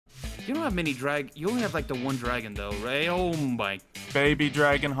You don't have many you only have like the one dragon though, right? Oh my. Baby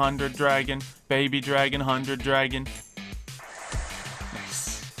dragon, 100 dragon. Baby dragon, 100 dragon.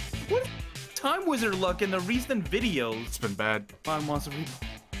 Nice. What time wizard luck in the recent videos? It's been bad. On Monster Repo.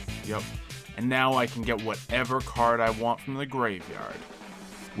 Yep. And now I can get whatever card I want from the graveyard.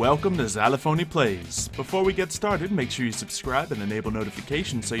 Welcome to Xylophoney Plays. Before we get started, make sure you subscribe and enable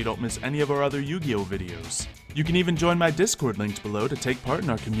notifications so you don't miss any of our other Yu-Gi-Oh videos. You can even join my Discord linked below to take part in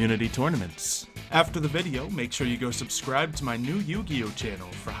our community tournaments. After the video, make sure you go subscribe to my new Yu-Gi-Oh channel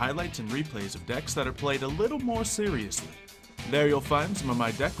for highlights and replays of decks that are played a little more seriously. There you'll find some of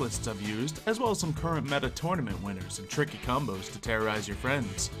my deck lists I've used, as well as some current meta tournament winners and tricky combos to terrorize your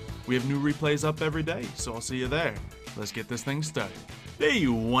friends. We have new replays up every day, so I'll see you there. Let's get this thing started. The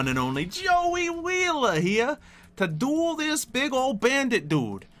one and only Joey Wheeler here to duel this big old bandit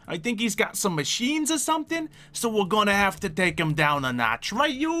dude. I think he's got some machines or something, so we're gonna have to take him down a notch,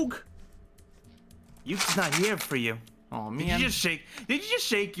 right, Yug? Yuke's not here for you. Oh man. Did you just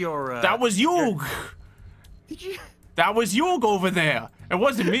shake your That was Yug! Did you? That was Yug over there. It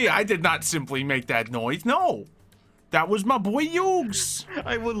wasn't me. I did not simply make that noise. No. That was my boy Yugs.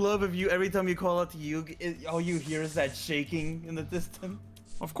 I would love if every time you call out to Yug, all you hear is that shaking in the distance.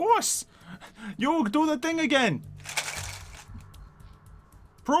 Of course. Yug, do the thing again.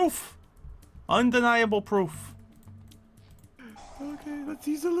 Proof. Undeniable proof. Okay, let's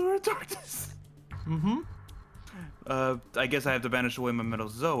use the Lure of Darkness. Mm-hmm. I guess I have to banish away my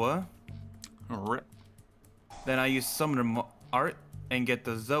MetalZoa. Rip. Then I use Summoner Art and get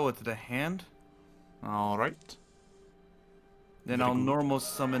the Zoa to the hand. Alright. Then I'll normal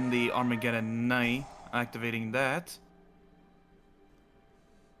summon the Armageddon Knight, activating that.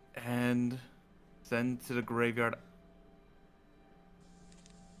 And send to the graveyard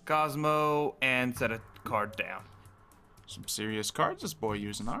Cosmo and set a card down. Some serious cards this boy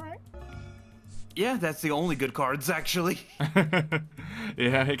using, alright. Yeah, that's the only good cards, actually.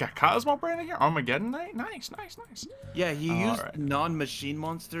 Yeah, he got Cosmo Brand here, Armageddon Knight. Nice, nice, nice. Yeah, he used non-machine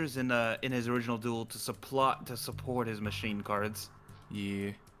monsters in his original duel to support his machine cards.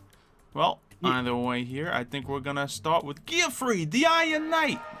 Yeah. Well, either way here, I think we're gonna start with Gearfried, the Iron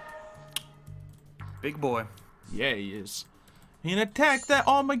Knight. Big boy. Yeah, he is. He can attack that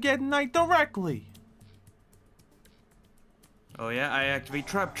Armageddon Knight directly. Oh yeah, I activate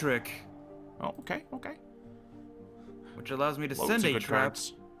Trap Trick. Oh, okay, okay. Which allows me to Loads send of a good trap.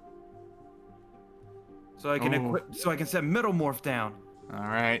 cards. So I can I can set Metal Morph down.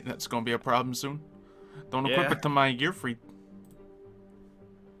 Alright, that's gonna be a problem soon. Don't Yeah. equip it to my Gearfried.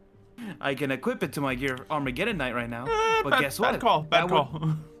 I can equip it to my Armageddon Knight right now. But guess what? Bad call, bad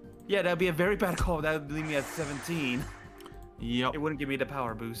call. Yeah, that'd be a very bad call. That would leave me at 17. Yep. It wouldn't give me the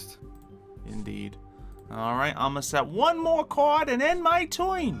power boost. Indeed. Alright, I'm gonna set one more card and end my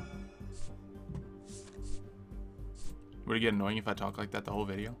turn. Would it get annoying if I talk like that the whole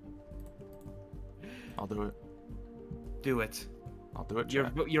video? I'll do it. Do it. I'll do it.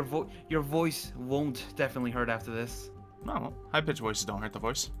 Your voice won't definitely hurt after this. No, high-pitched voices don't hurt the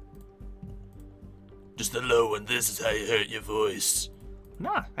voice. Just a low one, this is how you hurt your voice.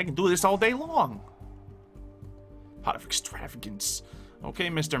 Nah, I can do this all day long. Pot of Extravagance. Okay,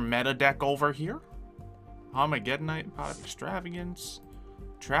 Mr. Meta Deck over here. Armageddon Knight, Pot of Extravagance.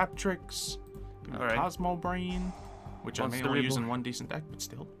 Trap Tricks. Alright. Cosmo Brain. Which I may only use in one decent deck, but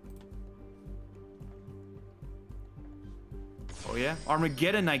still. Oh yeah?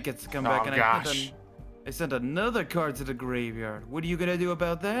 Armageddon Knight gets to come back and I sent another card to the graveyard. What are you gonna do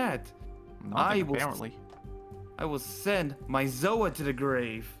about that? Nothing, apparently. I will send my Zoa to the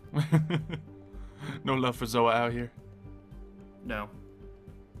grave. No love for Zoa out here. No.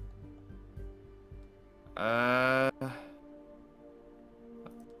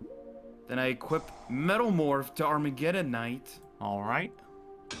 Then I equip Metal Morph to Armageddon Knight. Alright.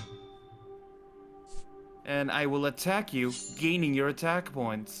 And I will attack you, gaining your attack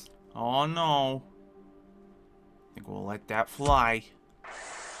points. Oh no. I think we'll let that fly.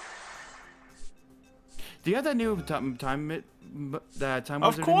 Do you have that new time wizard?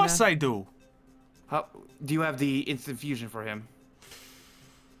 Of course I do. How do you have the instant fusion for him?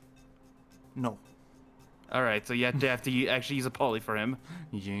 No. All right, so you have to actually use a poly for him.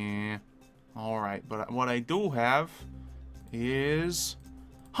 Yeah. Alright, but what I do have is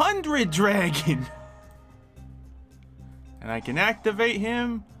 100 Dragon. And I can activate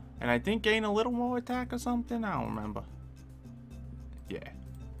him, and I think gain a little more attack or something. I don't remember. Yeah.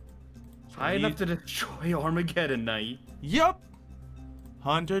 So High enough to destroy Armageddon Knight. Yup.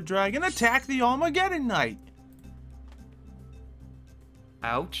 100 Dragon, attack the Armageddon Knight.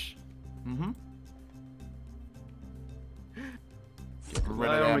 Ouch. Mm-hmm. Get rid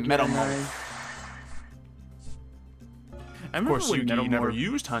of that Metamorph. Of course, Yugi never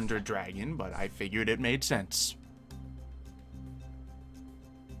used Thunder Dragon, but I figured it made sense.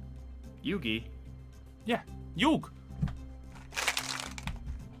 Yugi? Yeah, Yug.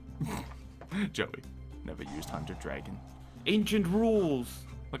 Joey never used Thunder Dragon. Ancient rules.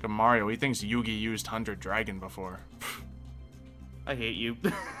 Look at Mario. He thinks Yugi used Thunder Dragon before. I hate you.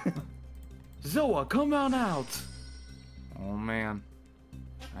 Zoa, come on out. Oh man,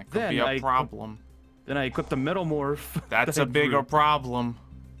 that could be a problem. Then I equipped the Metamorph. That's a bigger problem.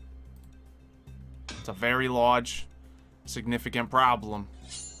 It's a very large, significant problem.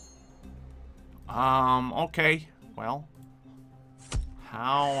 Okay. Well,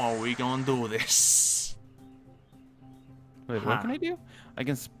 how are we gonna do this? Wait, what can I do? I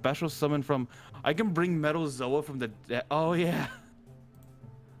can special summon from... I can bring MetalZoa from the... Oh, yeah.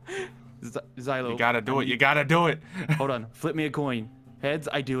 Xylo. You gotta do it. You gotta do it. Hold on. Flip me a coin. Heads,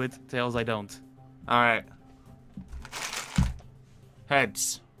 I do it. Tails, I don't. Alright.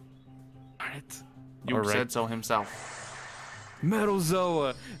 Heads. Alright. You said so himself.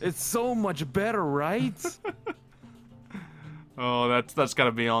 MetalZoa. It's so much better, right? Oh, that's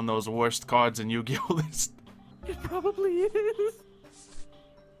gotta be on those worst cards in Yu-Gi-Oh! List. It probably is.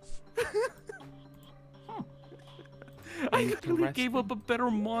 I literally gave up a better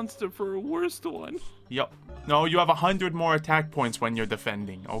monster for a worst one. Yep. No, you have 100 more attack points when you're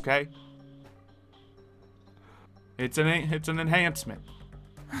defending, okay? It's an enhancement.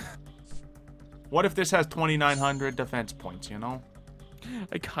 What if this has 2,900 defense points, you know?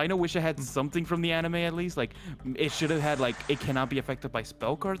 I kind of wish I had something from the anime at least. Like, it should have had, like, it cannot be affected by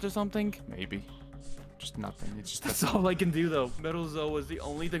spell cards or something. Maybe. Just nothing. It's just That's all I can do, though. MetalZoa is the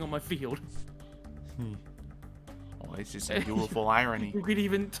only thing on my field. Oh, it's just a beautiful irony. You could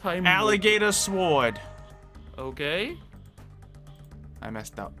even time Alligator Sword. Okay. I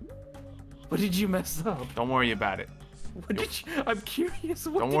messed up. What did you mess up? Don't worry about it. What did you... I'm curious.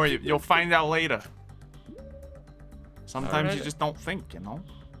 What don't worry. You'll find out later. Sometimes you just don't think, you know?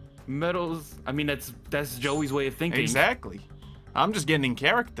 Metals... I mean, that's Joey's way of thinking. Exactly. I'm just getting in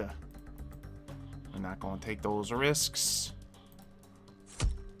character. We're not going to take those risks.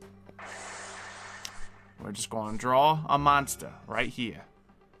 We're just going to draw a monster right here.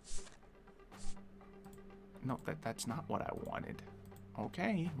 No, that's not what I wanted.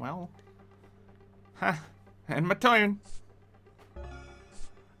 Okay, well. Huh. And my turn.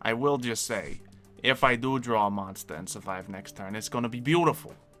 I will just say, if I do draw a monster and survive next turn, it's going to be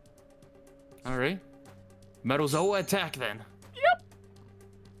beautiful. Alright. MetalZoa attack then. Yep.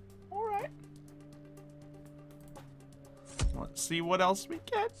 Alright. Let's see what else we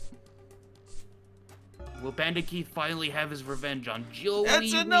get. Will Bandit finally have his revenge on Joey?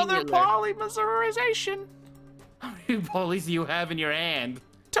 That's another polymerization. How many polys do you have in your hand?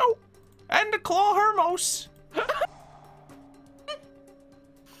 2. And the Claw Hermos.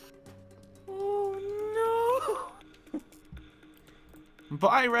 Oh no.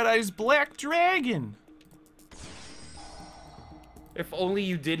 Buy Red Eye's Black Dragon. If only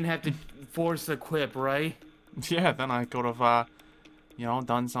you didn't have to force equip, right? Yeah, then I could have, you know,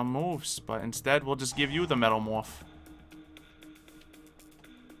 done some moves. But instead, we'll just give you the Metamorph.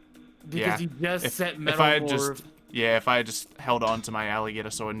 Because you just set Metamorph. If I had just held on to my Alligator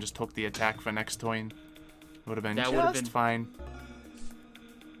Sword and just took the attack for next turn, it would have been just fine.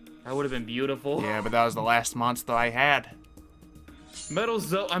 That would have been beautiful. Yeah, but that was the last monster I had.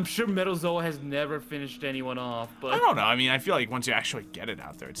 MetalZoa, I'm sure MetalZoa has never finished anyone off, but... I don't know, I mean, I feel like once you actually get it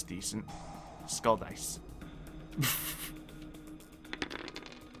out there, it's decent. Skull Dice.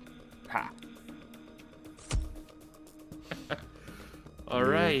 Ha.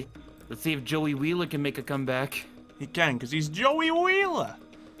 Alright. Let's see if Joey Wheeler can make a comeback. He can, because he's Joey Wheeler.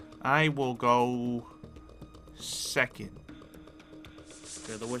 I will go second.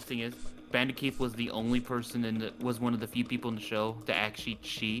 Yeah, the worst thing is, Bandit was the only person was one of the few people in the show to actually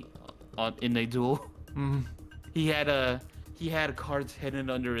cheat in a duel. Mm. He had cards hidden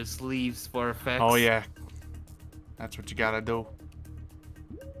under his sleeves for effects. Oh yeah, that's what you gotta do.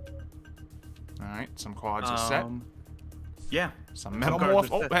 All right, some cards are set. Yeah. Some Metamorph.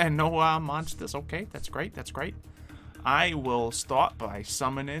 Oh, and no monsters. Okay, that's great. That's great. I will start by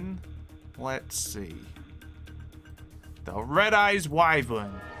summoning. Let's see. The Red Eyes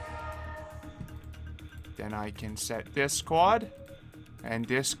Wyvern. Then I can set this card and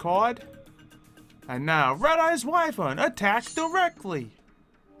this card. And now Red Eyes Wyvern attack directly.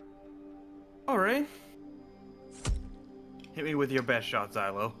 Alright. Hit me with your best shot,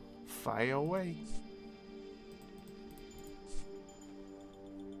 Xylo. Fire away.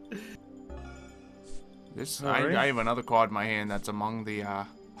 This I have another card in my hand that's among the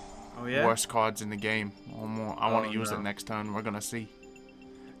worst cards in the game. I want to use it next turn. We're gonna see.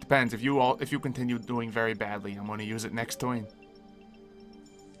 Depends if you continue doing very badly. I'm gonna use it next turn.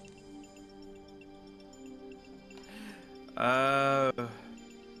 I'll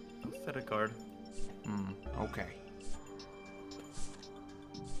set a card. Okay.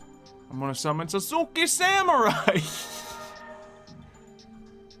 I'm gonna summon Suzuki Samurai.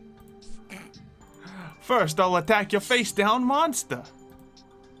 First, I'll attack your face-down monster.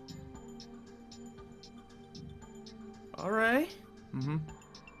 All right.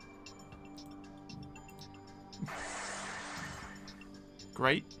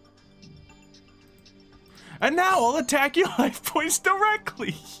 Great. And now I'll attack your life points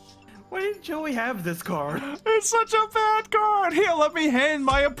directly. Why did Joey have this card? It's such a bad card. Here, let me hand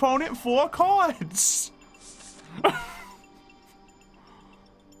my opponent 4 cards.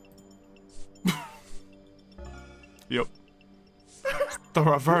 Yep. The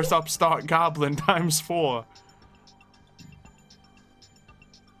reverse upstart goblin times 4.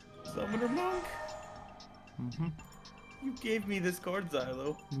 Summoner Monk? You gave me this card,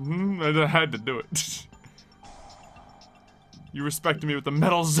 Xylo. I had to do it. You respected me with the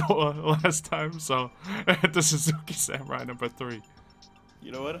MetalZoa last time, so the Suzuki Samurai number 3.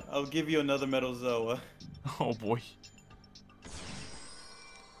 You know what? I'll give you another MetalZoa. Oh boy.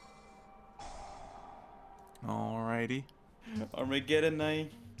 Alrighty. Armageddon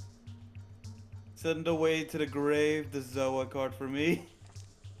Knight. Send away to the grave the Zoa card for me.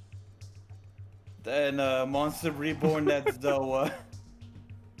 Then Monster Reborn that Zoa.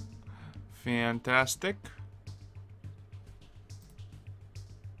 Fantastic.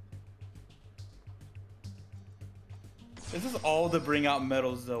 This is all to bring out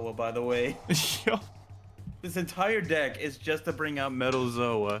MetalZoa, by the way. Yep. This entire deck is just to bring out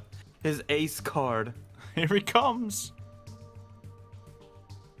MetalZoa. His ace card. Here he comes.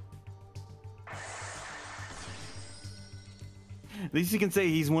 At least you can say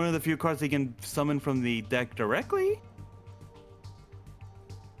he's one of the few cards he can summon from the deck directly.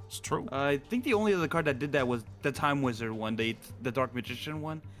 It's true. I think the only other card that did that was the Time Wizard one, the Dark Magician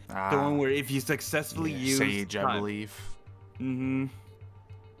one. The one where if you successfully use Sage, I believe. You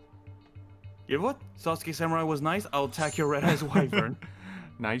know what? Sasuke Samurai was nice. I'll attack your Red Eyes Wyvern.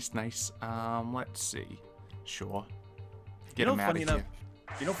 Nice, nice. Let's see. Sure. Get him out of here.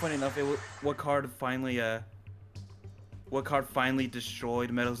 You know, funny enough, what card finally destroyed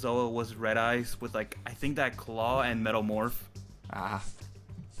MetalZoa was Red Eyes with, like, I think that Claw and Metal Morph.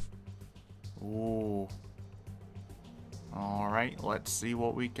 Ooh. Alright, let's see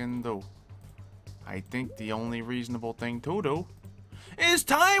what we can do. I think the only reasonable thing to do is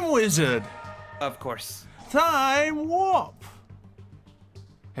Time Wizard! Of course. Time Warp!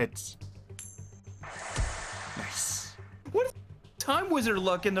 Hits. Nice. What is Time Wizard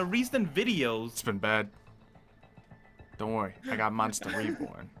luck in the recent videos? It's been bad. Don't worry, I got Monster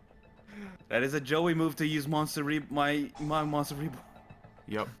Reborn. That is a Joey move to use my Monster Reborn.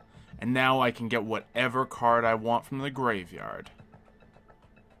 Yep. And now I can get whatever card I want from the graveyard.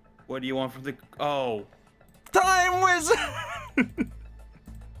 What do you want from the... Oh. Time Wizard!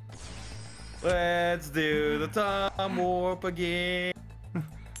 Let's do the Time Warp again.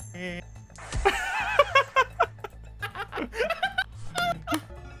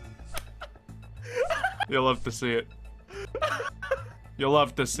 You'll love to see it. You'll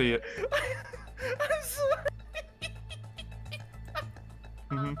love to see it. I'm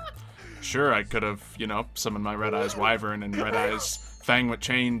sorry. Sure, I could have, you know, summoned my Red Eyes Wyvern and Red Eyes Fang with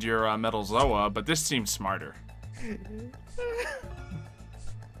chained your MetalZoa, but this seems smarter. I'm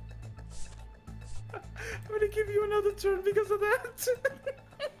gonna give you another turn because of that.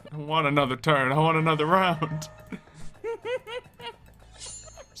 I want another turn. I want another round.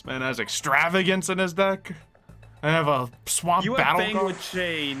 This man has extravagance in his deck. I have a swamp battle. You have Fang with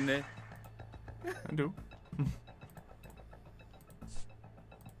chain. I do.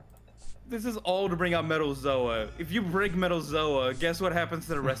 This is all to bring out MetalZoa. If you break MetalZoa, guess what happens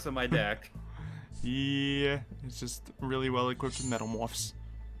to the rest of my deck? Yeah, it's just really well equipped with Metal Morphs.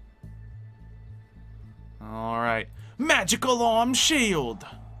 Alright. Magical Arm Shield!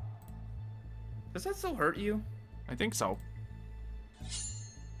 Does that still hurt you? I think so.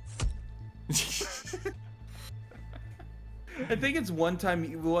 I think it's one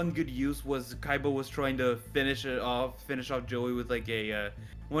good use was Kaiba was trying to finish off Joey with like a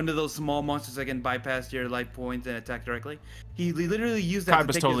one of those small monsters that can bypass your life points and attack directly. He literally used that.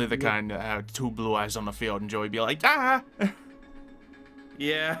 Kaiba's totally the kind that had 2 blue eyes on the field and Joey be like, ah!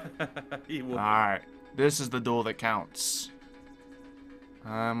 Yeah, he will. Alright, this is the duel that counts.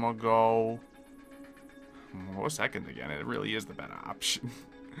 I'm gonna go Or second again. It really is the better option.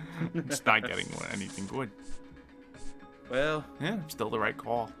 It's not getting anything good. Well, yeah, still the right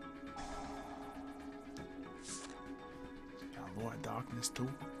call. Got Lord of Darkness too.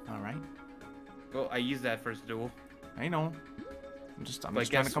 All right. well, I used that first duel. I know. I'm just trying to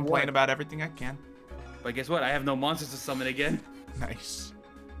guess complain what? about everything I can. But guess what? I have no monsters to summon again. Nice.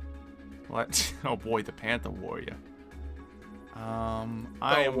 What? Oh boy, the Panther Warrior. I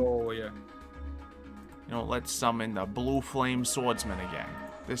am. Warrior. You know, let's summon the Blue Flame Swordsman again.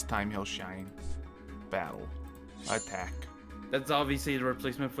 This time he'll shine. Battle. Attack. That's obviously the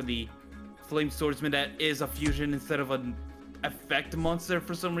replacement for the Flame Swordsman that is a fusion instead of an effect monster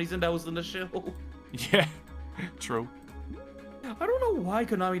for some reason that was in the show. Yeah, true. I don't know why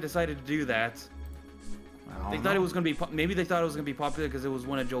Konami decided to do that. They thought it was gonna be maybe they thought it was gonna be popular because it was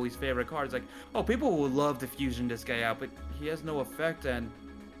one of Joey's favorite cards. Like, oh, people will love to fusion this guy out, but he has no effect and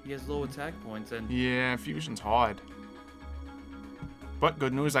he has low attack points. And yeah, fusion's hard. But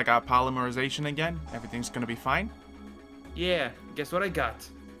good news, I got polymerization again. Everything's gonna be fine. yeah, guess what I got?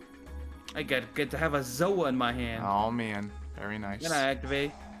 I get to have a Zoa in my hand. Oh man, very nice. Then I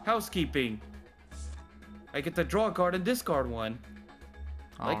activate Housekeeping. I get to draw a card and discard one.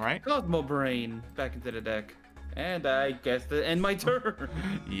 All right. Cosmo Brain back into the deck. And I guess to end my turn.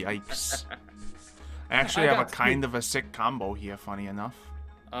 Yikes. I actually have a kind of a sick combo here, funny enough.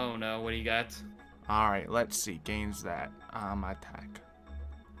 Oh no, what do you got? Alright, let's see. Gains that. Attack.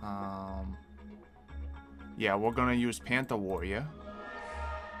 Yeah, we're gonna use Panther Warrior.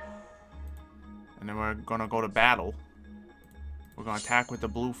 And then we're gonna go to battle. We're gonna attack with the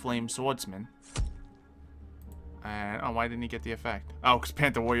Blue Flame Swordsman. And, oh, why didn't he get the effect? Oh, because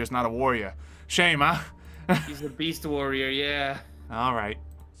Panther Warrior's not a warrior. Shame, huh? He's a Beast Warrior, yeah. Alright.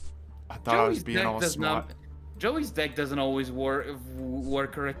 I thought I was being all smart. Joey's deck doesn't always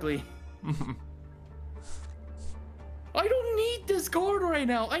work correctly. I don't need this card right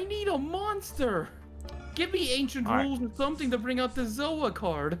now. I need a monster. Give me Ancient Rules or something to bring out the Zoa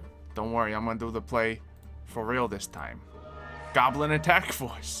card. Don't worry, I'm gonna do the play for real this time. Goblin Attack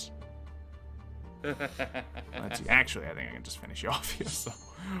Force. Let's see. Actually, I think I can just finish you off here, so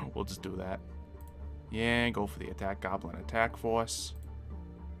we'll just do that. Yeah, go for the attack. Goblin Attack Force.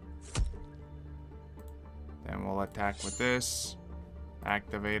 Then we'll attack with this.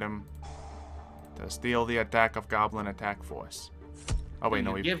 Activate him to steal the attack of Goblin Attack Force. Oh wait,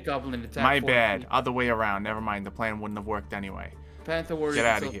 no, give Goblin Attack my Force. bad. Other way around. Never mind. The plan wouldn't have worked anyway. Panther Warrior. Get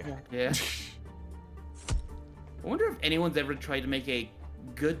out of here. Yeah. I wonder if anyone's ever tried to make a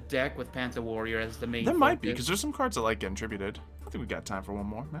good deck with Panther Warrior as the main. There might be, because there's some cards that like getting tributed. I think we got time for one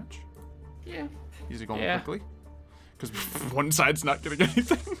more match. Yeah. Easy going quickly. Because one side's not getting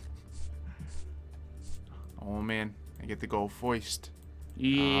anything. Oh man, I get to go first.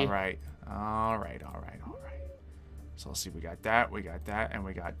 Yeah. Alright. So let's see, we got that, and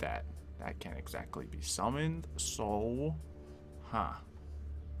we got that. That can't exactly be summoned, so... Huh.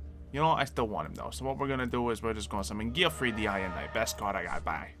 You know, I still want him though. So what we're gonna do is we're just gonna summon Gearfried the Iron Knight. Best card I got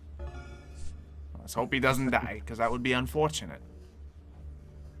by. Let's hope he doesn't die, because that would be unfortunate.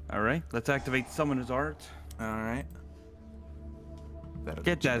 Alright, let's activate Summoner's Art. Alright.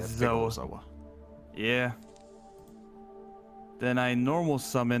 Get that Zoa. Yeah. Then I normal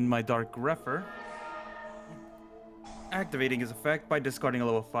summon my Dark Grepher. Activating his effect by discarding a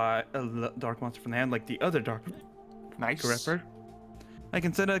level 5 Dark Monster from the hand like the other Dark Grepher. I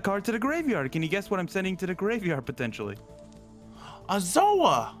can send a card to the graveyard. Can you guess what I'm sending to the graveyard potentially? A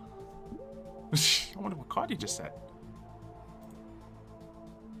Zoa! I wonder what card you just said.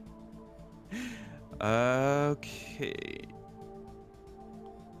 Okay.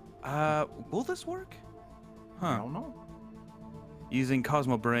 Will this work? Huh. I don't know. Using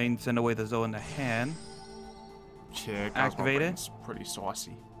Cosmo Brain, send away the Zoa in the hand. Yeah, activate it. It's pretty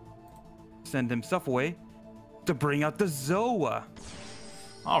saucy. Send himself away to bring out the Zoa.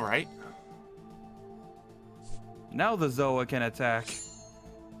 All right. Now the Zoa can attack.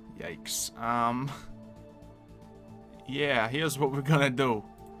 Yikes. Yeah, here's what we're gonna do.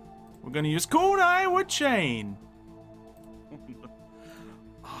 We're gonna use Kunai with Chain.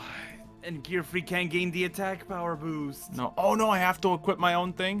 And Gearfried can't gain the attack power boost. No. Oh no, I have to equip my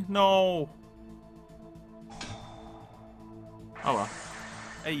own thing? No. Oh well.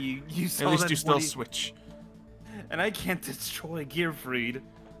 Hey, you saw At least that you still switch. And I can't destroy Gearfried.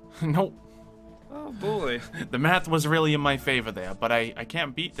 Nope. Oh boy. The math was really in my favor there, but I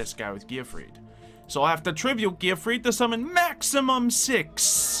can't beat this guy with Gearfried. So I'll have to tribute Gearfried to summon maximum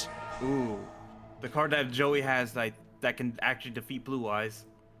 6. Ooh. The card that Joey has that can actually defeat Blue Eyes.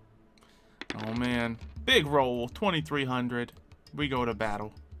 Oh man. Big roll, 2300. We go to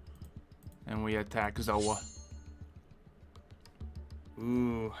battle. And we attack Zoa.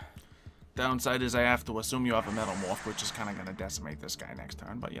 Ooh. Downside is I have to assume you have a Metal Morph, which is kind of going to decimate this guy next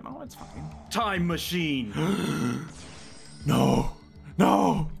turn, but you know, it's fine. Time machine! No!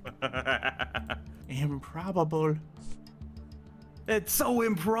 No! Improbable. It's so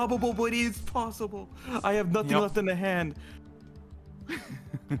improbable, but it's possible. I have nothing left in the hand.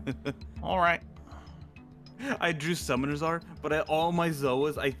 Alright. I drew Summoner's Art, but all my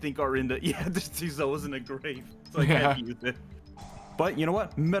Zoas, I think, are in the... Yeah, there's 2 Zoas in the grave, so I can't use it. But you know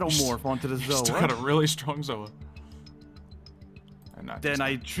what? Metal Morph onto the Zoa. Still got a really strong Zoa. Then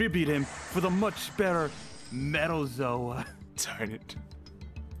I tribute him for the much better MetalZoa. Darn it.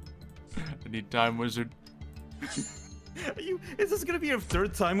 I need Time Wizard. Is this gonna be your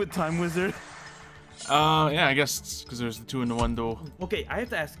 3rd time with Time Wizard? Yeah, I guess because there's the 2 in the 1 duel. Okay, I have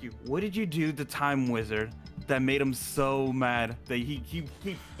to ask you, what did you do to Time Wizard that made him so mad that he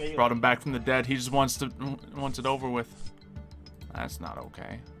failed? Brought him back from the dead. He just wants it over with. That's not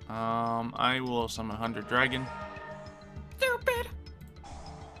okay. I will summon 100 Dragon. Stupid.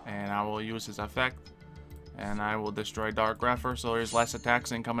 And I will use his effect. And I will destroy Dark Grepher, so there's less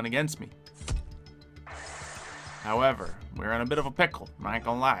attacks incoming against me. However, we're in a bit of a pickle, I ain't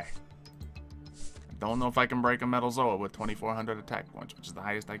gonna lie. I don't know if I can break a MetalZoa with 2,400 attack points, which is the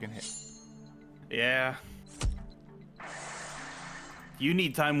highest I can hit. Yeah. You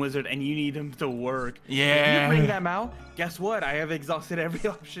need Time Wizard, and you need him to work. Yeah. If you bring them out, guess what? I have exhausted every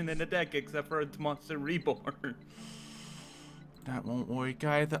option in the deck except for a Monster Reborn. That won't work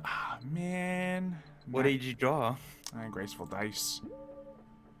either. Ah, man. What did you draw? Graceful Dice.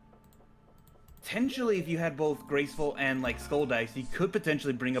 Potentially, if you had both Graceful and like Skull Dice, you could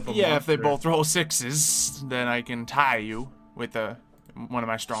potentially bring up a Yeah, monster. if they both roll 6s, then I can tie you with one of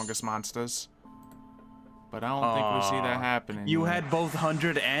my strongest monsters. But I don't think we see that happening. You had both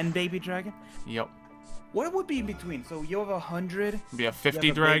 100 and Baby Dragon? Yep. What would be in between? So you have 100. Be a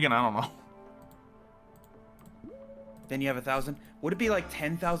 50 dragon? I don't know. Then you have 1,000. Would it be like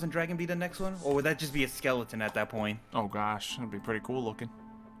 10,000 dragon be the next one? Or would that just be a skeleton at that point? Oh gosh, that'd be pretty cool looking.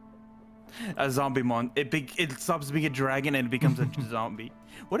 A zombie it stops being a dragon and it becomes a zombie.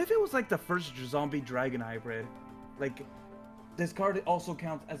 What if it was like the first zombie dragon hybrid? Like, this card also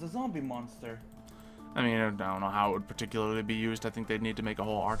counts as a zombie monster. I mean, I don't know how it would particularly be used. I think they'd need to make a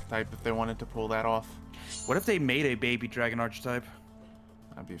whole archetype if they wanted to pull that off. What if they made a baby dragon archetype?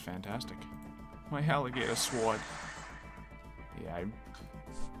 That'd be fantastic. My alligator sword. Yeah,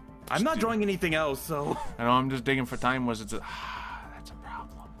 I'm not drawing anything else, so... I know, I'm just digging for Time Wizards. That's a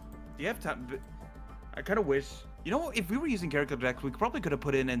problem. Do you have time? I kind of wish... You know, if we were using character decks, we probably could have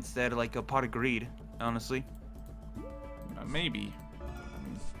put in instead like a Pot of Greed, honestly. Maybe. I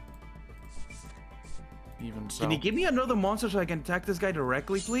mean, even so. Can you give me another monster so I can attack this guy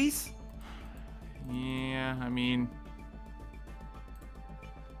directly, please? Yeah, I mean...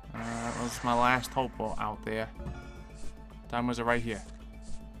 that was my last hope out there. Time Wizard right here.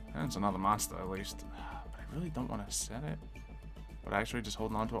 That's another monster, at least. But I really don't want to set it. But actually just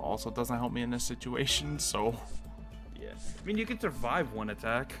holding on to it also doesn't help me in this situation, so... Yeah. I mean, you can survive one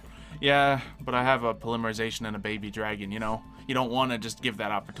attack. Yeah, but I have a polymerization and a baby dragon, you know? You don't want to just give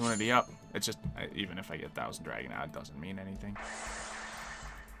that opportunity up. It's just, even if I get 1,000 dragon out, it doesn't mean anything.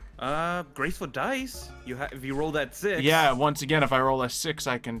 Graceful Dice. If you roll that 6. Yeah, once again, if I roll a 6,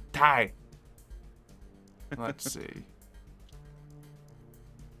 I can tie. Let's see.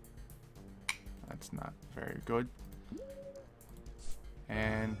 That's not very good.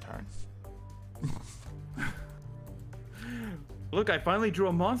 And turn. Look, I finally drew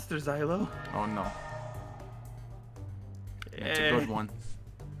a monster, Xylo. Oh no. It's a good one.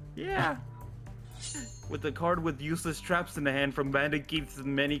 Yeah. With the card with useless traps in the hand from Bandit Keeps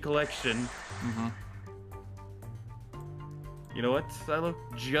Many Collection. Mm-hmm. You know what, Xylo?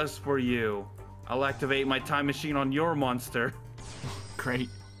 Just for you. I'll activate my time machine on your monster. Great.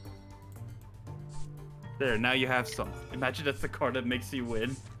 There, now you have some. Imagine that's the card that makes you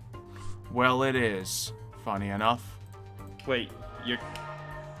win. Well, it is. Funny enough. Wait, you're...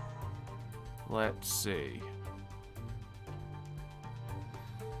 Let's see.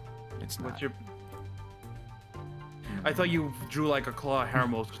 It's not. What's your... I thought you drew like a Claw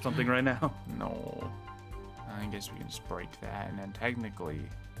Hermos or something right now. No. I guess we can just break that, and then technically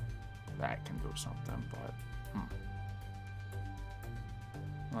that can do something, but...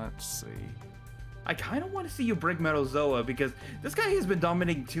 Let's see. I kind of want to see you break MetalZoa because this guy has been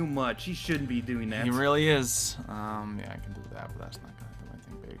dominating too much. He shouldn't be doing that. He really is. Yeah, I can do that, but that's not gonna do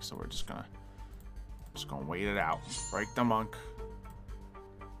anything big. So we're just gonna wait it out. Break the monk.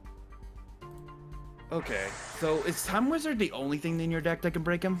 Okay, so is Time Wizard the only thing in your deck that can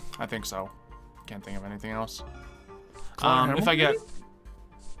break him? I think so. Can't think of anything else. Clone If I get... Hermel,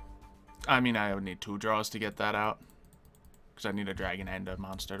 I mean, I would need 2 draws to get that out. Because I need a dragon and a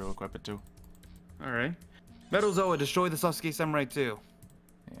monster to equip it to. Alright. MetalZoa, destroy the Sasuke Samurai too.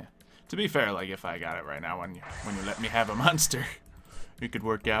 Yeah. To be fair, like, if I got it right now, when you let me have a monster, it could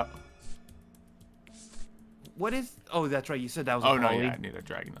work out. What is... Oh, that's right, you said that was Oh, a no, poly. yeah, I need a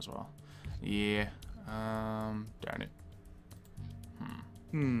dragon as well. Yeah. Darn it.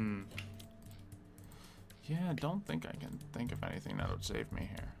 Yeah, I don't think I can think of anything that would save me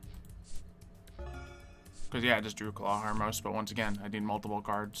here. Because, yeah, I just drew Claw Harmos, but once again, I need multiple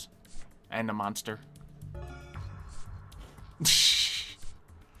cards. And a monster.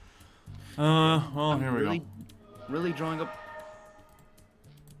 Well, here we go. Really drawing up...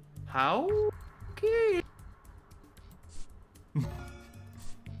 How? Okay.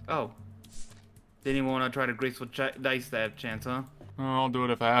 Oh. Didn't even want to try to graceful dice that chance, huh? I'll do it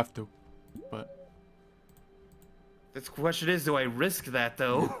if I have to. But... The question is, do I risk that,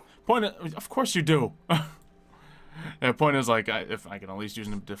 though? Of course you do. The point is, like, if I can at least use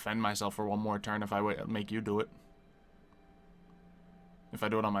them to defend myself for one more turn if I make you do it. If I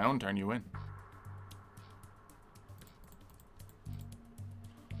do it on my own turn, you win.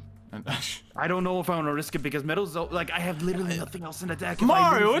 And I don't know if I want to risk it because MetalZoa, like, I have literally nothing else in the deck.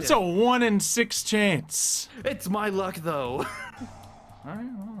 Mario, it's a 1 in 6 chance. It's my luck, though. Alright,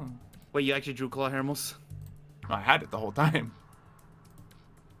 well. Wait, you actually drew Claw Hermos? I had it the whole time.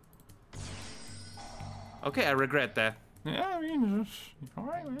 Okay, I regret that. Yeah, I mean,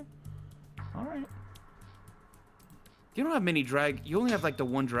 alright, man. Alright. You don't have many you only have, like, the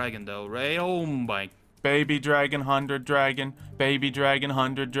 1 dragon, though, right? Oh, my. Baby dragon, 100 dragon. Baby dragon,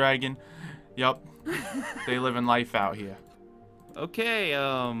 100 dragon. Yup. They living life out here. Okay,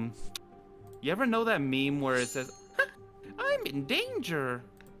 you ever know that meme where it says, I'm in danger?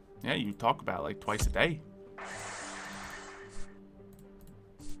 Yeah, you talk about it like twice a day.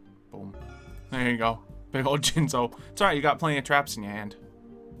 Boom. There you go. Big old Jinzo. It's alright, you got plenty of traps in your hand.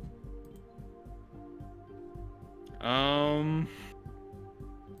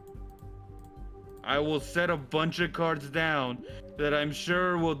 I will set a bunch of cards down that I'm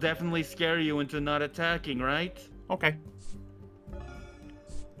sure will definitely scare you into not attacking, right? Okay.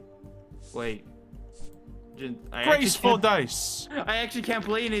 Wait. Graceful dice. I actually can't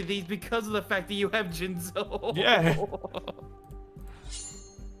play any of these because of the fact that you have Jinzo. Yeah.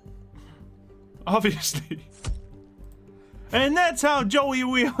 Obviously. And that's how Joey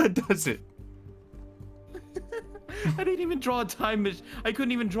Wheeler does it. I didn't even draw a time machine. I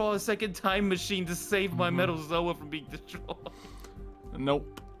couldn't even draw a second time machine to save my MetalZoa from being destroyed.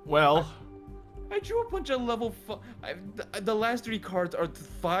 Nope. Well, I drew a bunch of level 5. The last 3 cards are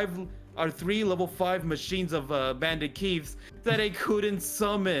 3 level 5 machines of Bandit Keeves that I couldn't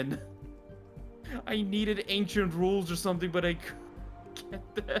summon. I needed ancient rules or something, but I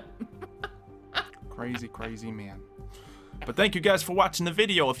couldn't get them. Crazy, crazy man. But thank you guys for watching the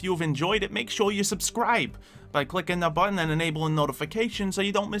video. If you've enjoyed it, make sure you subscribe by clicking the button and enabling notifications so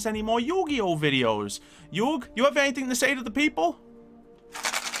you don't miss any more Yu-Gi-Oh videos. Yug, you have anything to say to the people?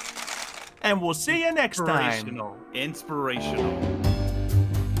 And we'll see you next time. Inspirational.